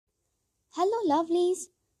Hello, lovelies.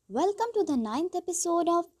 Welcome to the ninth episode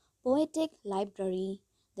of Poetic Library.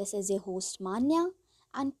 This is your host Manya,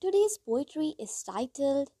 and today's poetry is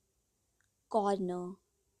titled Corner.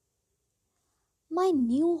 My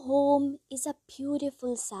new home is a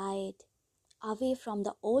beautiful sight, away from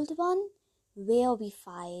the old one where we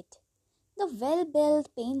fight. The well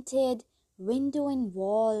built, painted window and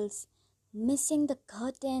walls, missing the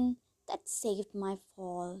curtain that saved my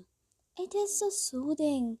fall. It is so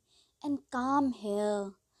soothing and calm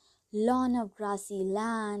here, lawn of grassy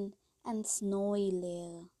land and snowy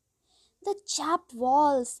lair. The chapped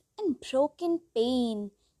walls and broken pane,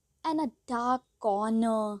 and a dark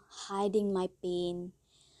corner hiding my pain.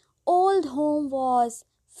 Old home was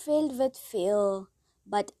filled with fear,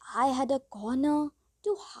 but I had a corner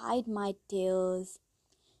to hide my tears.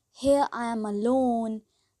 Here I am alone,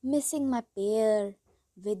 missing my pair.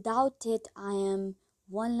 Without it I am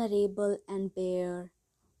vulnerable and bare.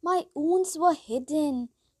 My wounds were hidden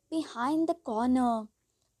behind the corner.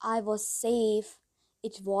 I was safe,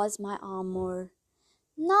 it was my armor.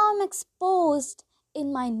 Now I'm exposed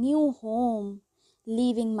in my new home.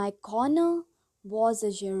 Leaving my corner was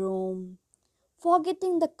a Jerome.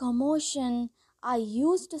 Forgetting the commotion, I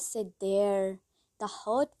used to sit there. The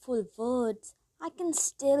hurtful words I can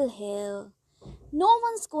still hear. No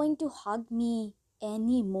one's going to hug me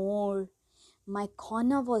anymore. My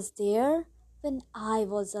corner was there when I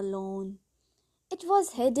was alone. It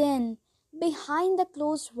was hidden behind the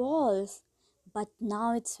closed walls, but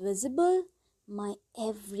now it's visible, my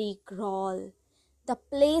every crawl. The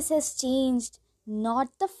place has changed,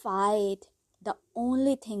 not the fight. The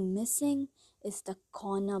only thing missing is the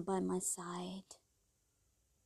corner by my side.